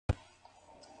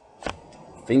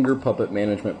Finger Puppet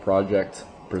Management Project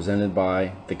presented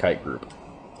by the Kite Group.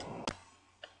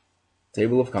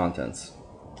 Table of contents.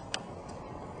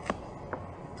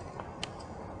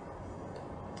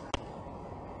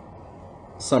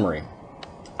 Summary.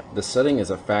 The setting is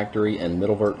a factory in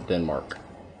Midterm, Denmark.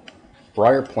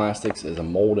 Breyer Plastics is a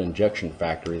mold injection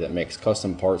factory that makes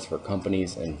custom parts for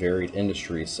companies in varied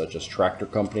industries such as tractor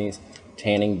companies,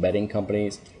 tanning bedding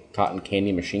companies, cotton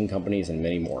candy machine companies, and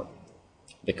many more.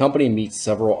 The company meets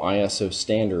several ISO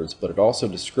standards, but it also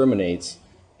discriminates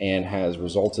and has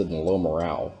resulted in low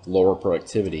morale, lower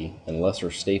productivity, and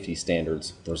lesser safety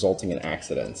standards, resulting in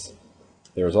accidents.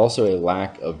 There is also a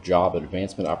lack of job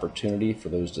advancement opportunity for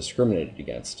those discriminated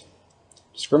against.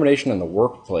 Discrimination in the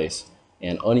workplace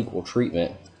and unequal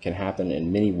treatment can happen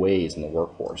in many ways in the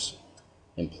workforce.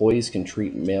 Employees can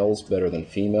treat males better than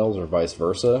females or vice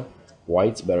versa,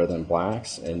 whites better than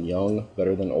blacks, and young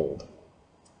better than old.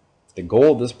 The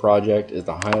goal of this project is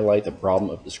to highlight the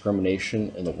problem of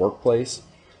discrimination in the workplace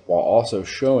while also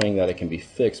showing that it can be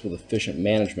fixed with efficient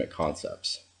management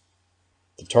concepts.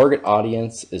 The target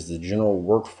audience is the general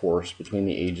workforce between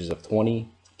the ages of 20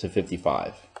 to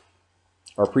 55.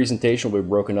 Our presentation will be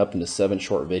broken up into 7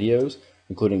 short videos,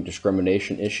 including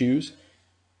discrimination issues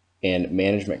and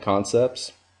management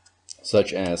concepts,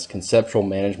 such as conceptual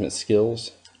management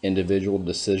skills, individual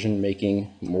decision-making,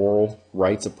 moral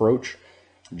rights approach,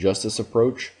 justice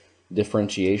approach,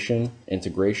 differentiation,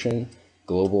 integration,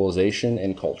 globalization,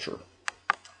 and culture.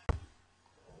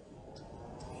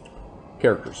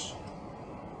 Characters.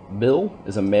 Bill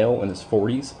is a male in his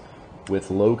 40s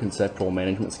with low conceptual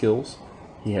management skills.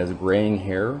 He has graying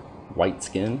hair, white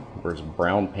skin, wears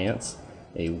brown pants,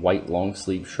 a white long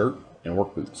sleeve shirt, and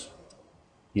work boots.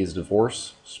 He is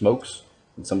divorced, smokes,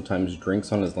 and sometimes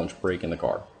drinks on his lunch break in the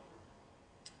car.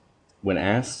 When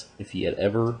asked if he had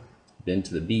ever been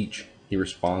to the beach, he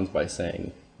responds by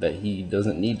saying that he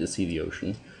doesn't need to see the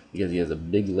ocean because he has a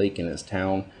big lake in his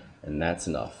town and that's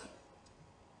enough.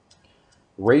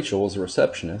 Rachel is a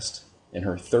receptionist in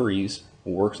her 30s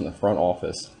who works in the front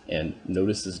office and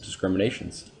notices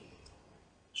discriminations.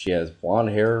 She has blonde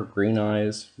hair, green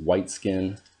eyes, white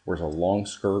skin, wears a long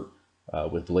skirt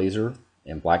with blazer,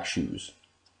 and black shoes.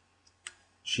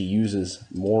 She uses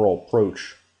moral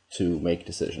approach to make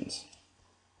decisions.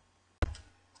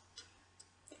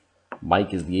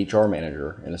 Mike is the HR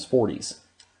manager in his 40s.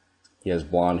 He has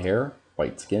blonde hair,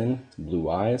 white skin, blue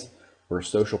eyes, wears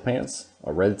social pants,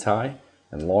 a red tie,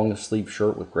 and long sleeve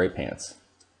shirt with gray pants.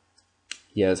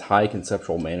 He has high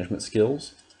conceptual management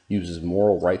skills, uses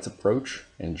moral rights approach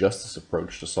and justice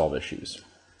approach to solve issues.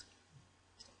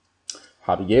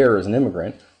 Javier is an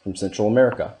immigrant from Central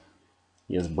America.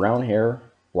 He has brown hair,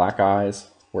 black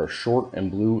eyes, wears a short and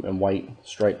blue and white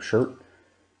striped shirt.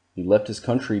 He left his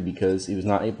country because he was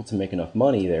not able to make enough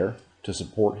money there to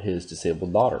support his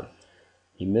disabled daughter.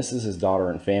 He misses his daughter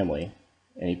and family,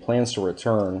 and he plans to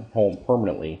return home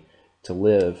permanently to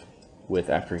live with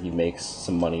after he makes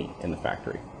some money in the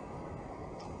factory.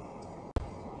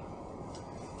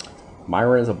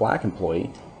 Myron is a black employee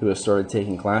who has started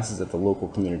taking classes at the local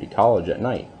community college at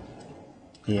night.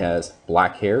 He has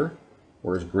black hair,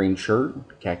 wears a green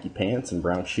shirt, khaki pants, and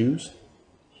brown shoes.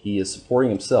 He is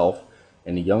supporting himself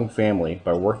and a young family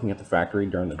by working at the factory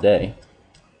during the day.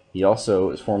 He also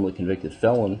is formerly convicted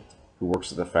felon who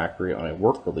works at the factory on a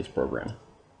work release program.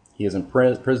 He is in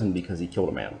prison because he killed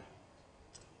a man.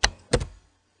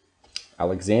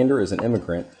 Alexander is an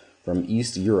immigrant from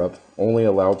East Europe, only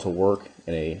allowed to work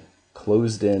in a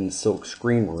closed-in silk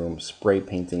screen room spray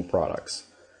painting products.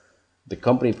 The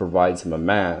company provides him a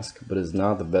mask, but is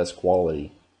not the best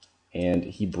quality, and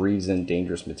he breathes in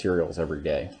dangerous materials every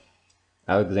day.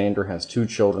 Alexander has 2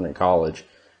 children in college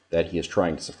that he is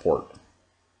trying to support.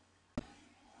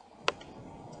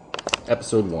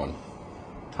 Episode 1.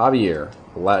 Javier,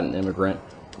 a Latin immigrant,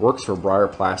 works for Breyer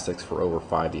Plastics for over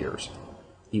 5 years.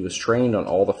 He was trained on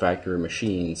all the factory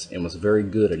machines and was very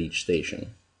good at each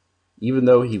station. Even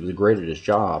though he was great at his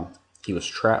job, he was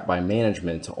trapped by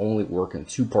management to only work in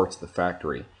 2 parts of the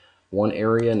factory, one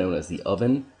area known as the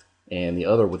oven and the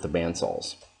other with the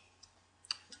bandsaws.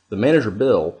 The manager,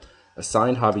 Bill,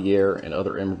 assigned Javier and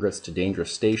other immigrants to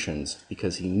dangerous stations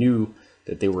because he knew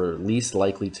that they were least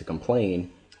likely to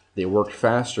complain, they worked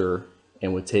faster,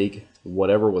 and would take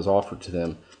whatever was offered to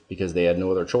them because they had no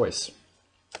other choice.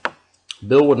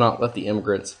 Bill would not let the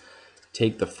immigrants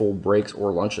take the full breaks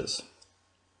or lunches.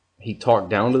 He talked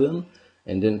down to them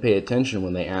and didn't pay attention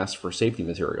when they asked for safety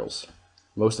materials.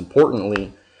 Most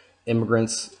importantly,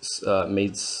 immigrants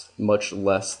made much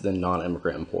less than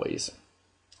non-immigrant employees.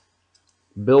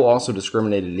 Bill also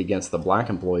discriminated against the black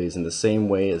employees in the same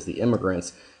way as the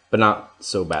immigrants, but not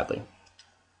so badly.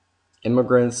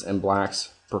 Immigrants and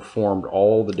blacks performed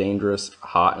all the dangerous,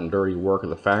 hot, and dirty work of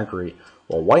the factory,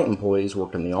 while white employees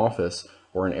worked in the office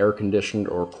or in air-conditioned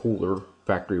or cooler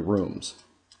factory rooms.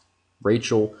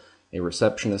 Rachel, a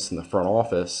receptionist in the front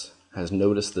office, has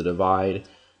noticed the divide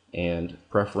and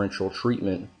preferential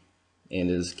treatment and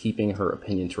is keeping her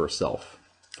opinion to herself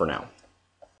for now.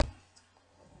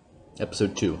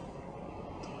 Episode 2.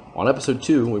 On Episode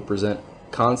 2, we present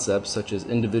concepts such as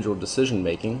individual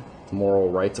decision-making, moral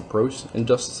rights approach, and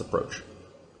justice approach.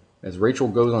 As Rachel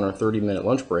goes on her 30-minute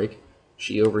lunch break,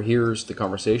 she overhears the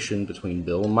conversation between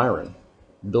Bill and Myron.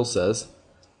 Bill says,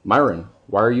 "Myron,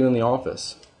 why are you in the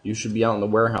office? You should be out in the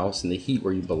warehouse in the heat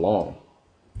where you belong."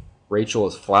 Rachel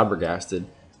is flabbergasted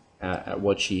at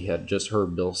what she had just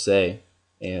heard Bill say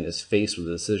and is faced with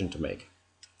a decision to make.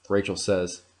 Rachel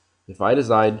says, "If I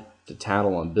decide to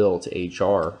tattle on Bill to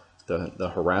HR,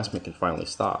 the harassment can finally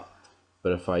stop.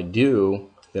 But if I do,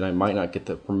 then I might not get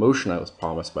the promotion I was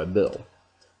promised by Bill.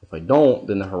 If I don't,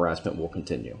 then the harassment will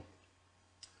continue."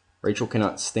 Rachel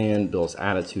cannot stand Bill's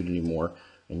attitude anymore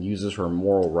and uses her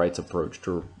moral rights approach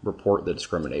to report the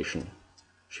discrimination.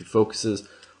 She focuses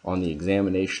on the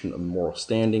examination of moral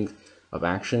standings of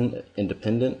action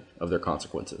independent of their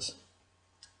consequences.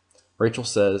 Rachel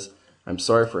says, "I'm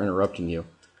sorry for interrupting you,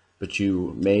 but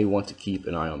you may want to keep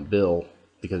an eye on Bill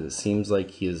because it seems like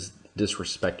he is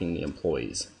disrespecting the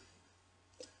employees."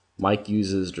 Mike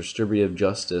uses distributive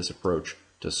justice approach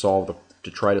to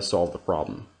try to solve the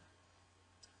problem.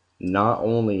 Not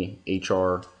only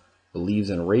HR believes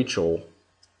in Rachel,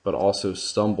 but also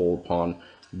stumbled upon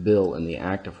Bill in the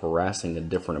act of harassing a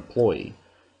different employee.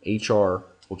 HR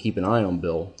will keep an eye on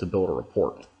Bill to build a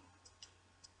report.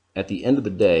 At the end of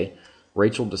the day,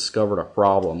 Rachel discovered a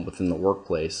problem within the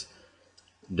workplace,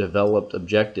 developed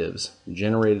objectives,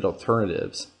 generated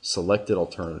alternatives, selected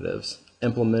alternatives,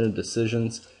 implemented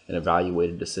decisions, and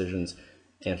evaluated decisions,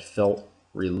 and felt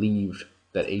relieved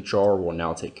that HR will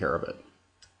now take care of it.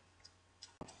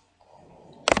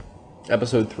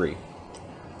 Episode 3.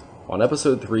 On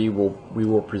Episode 3, we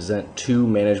will present two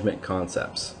management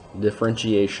concepts,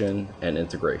 differentiation and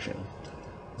integration.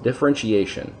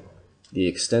 Differentiation, the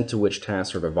extent to which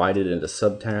tasks are divided into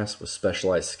subtasks with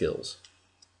specialized skills.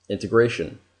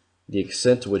 Integration, the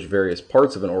extent to which various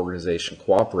parts of an organization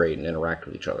cooperate and interact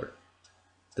with each other.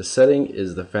 The setting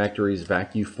is the factory's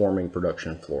vacuum forming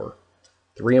production floor.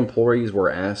 3 employees were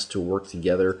asked to work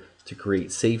together to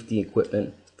create safety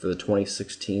equipment for the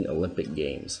 2016 Olympic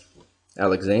Games.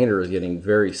 Alexander is getting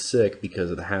very sick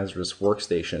because of the hazardous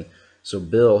workstation, so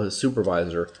Bill, his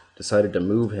supervisor, decided to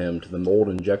move him to the mold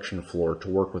injection floor to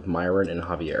work with Myron and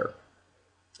Javier.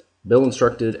 Bill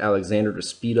instructed Alexander to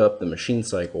speed up the machine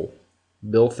cycle.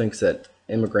 Bill thinks that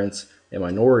immigrants and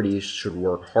minorities should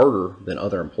work harder than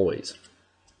other employees.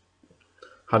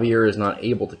 Javier is not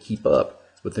able to keep up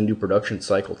with the new production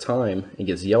cycle time and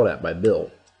gets yelled at by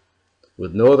Bill.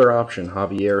 With no other option,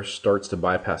 Javier starts to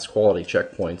bypass quality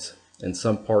checkpoints, and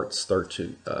some parts start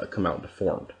to come out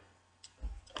deformed.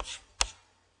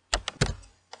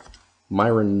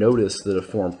 Myron noticed the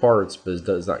deformed parts but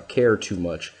does not care too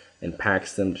much and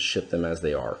packs them to ship them as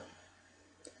they are.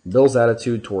 Bill's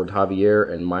attitude toward Javier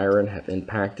and Myron have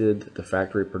impacted the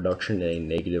factory production in a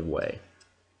negative way.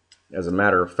 As a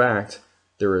matter of fact,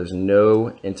 there is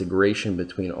no integration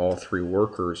between all 3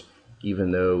 workers,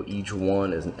 even though each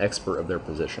one is an expert of their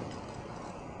position.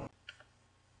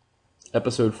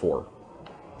 Episode 4.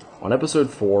 On Episode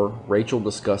 4, Rachel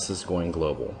discusses going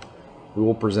global. We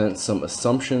will present some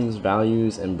assumptions,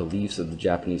 values, and beliefs of the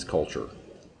Japanese culture.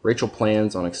 Rachel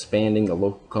plans on expanding the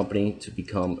local company to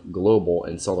become global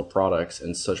and sell the products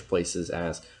in such places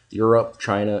as Europe,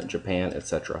 China, Japan,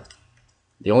 etc.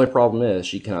 The only problem is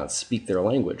she cannot speak their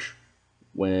language.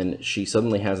 When she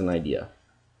suddenly has an idea.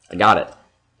 I got it.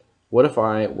 What if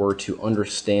I were to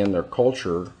understand their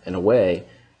culture in a way,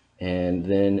 and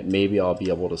then maybe I'll be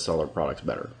able to sell their products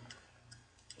better?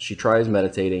 She tries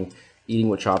meditating, eating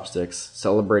with chopsticks,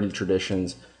 celebrating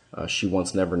traditions she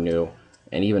once never knew,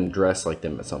 and even dress like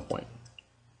them at some point.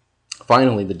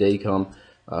 Finally, the day comes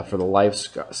for the live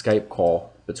Skype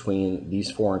call between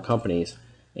these foreign companies,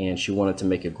 and she wanted to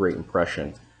make a great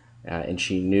impression, and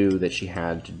she knew that she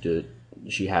had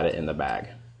it in the bag.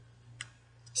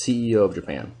 CEO of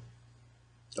Japan.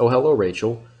 Oh, hello,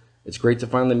 Rachel. It's great to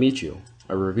finally meet you.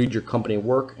 I reviewed your company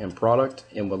work and product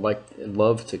and would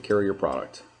love to carry your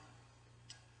product.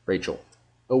 Rachel.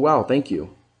 Oh, wow, thank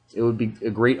you. It would be a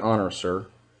great honor, sir.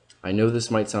 I know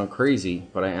this might sound crazy,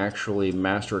 but I actually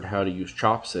mastered how to use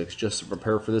chopsticks just to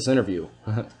prepare for this interview.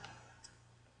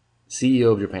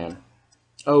 CEO of Japan.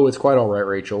 Oh, it's quite all right,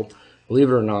 Rachel. Believe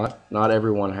it or not, not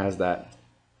everyone has that.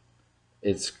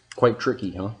 It's quite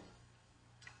tricky, huh?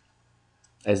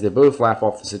 As they both laugh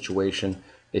off the situation,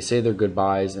 they say their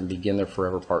goodbyes and begin their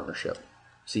forever partnership.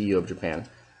 CEO of Japan.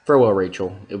 Farewell,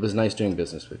 Rachel. It was nice doing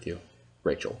business with you.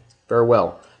 Rachel.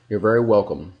 Farewell. You're very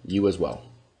welcome. You as well.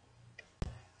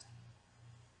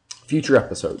 Future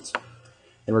episodes.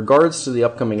 In regards to the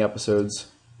upcoming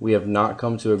episodes, we have not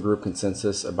come to a group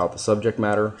consensus about the subject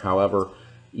matter. However,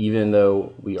 even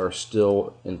though we are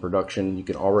still in production, you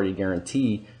can already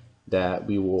guarantee that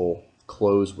we will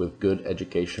close with good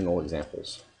educational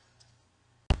examples.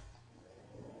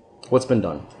 What's been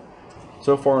done?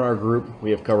 So far in our group,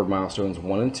 we have covered milestones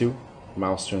 1 and 2.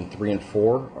 Milestone 3 and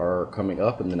 4 are coming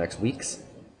up in the next weeks.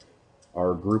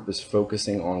 Our group is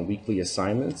focusing on weekly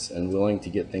assignments and willing to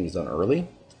get things done early.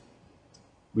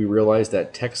 We realize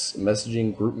that text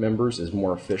messaging group members is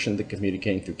more efficient than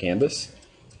communicating through Canvas.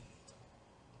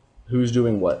 Who's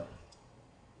doing what?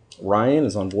 Ryan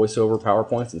is on voiceover,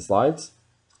 PowerPoints, and slides.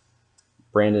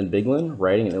 Brandon Biglin,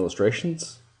 writing and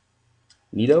illustrations.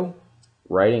 Nito,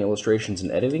 writing, illustrations,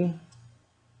 and editing.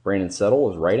 Brandon Settle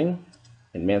is writing.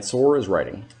 And Mansoor is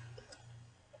writing.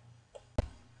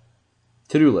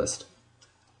 To-do list.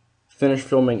 Finish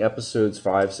filming episodes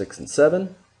 5, 6, and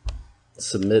 7.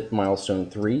 Submit milestone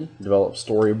 3. Develop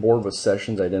storyboard with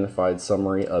sessions identified,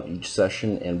 summary of each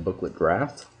session, and booklet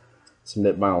draft.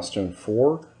 Submit milestone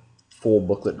 4. Full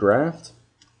booklet draft.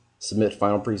 Submit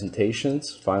final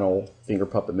presentations, final Finger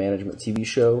Puppet Management TV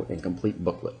show, and complete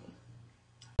booklet.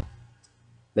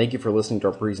 Thank you for listening to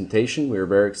our presentation. We are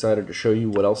very excited to show you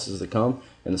what else is to come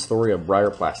in the story of Briar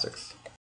Plastics.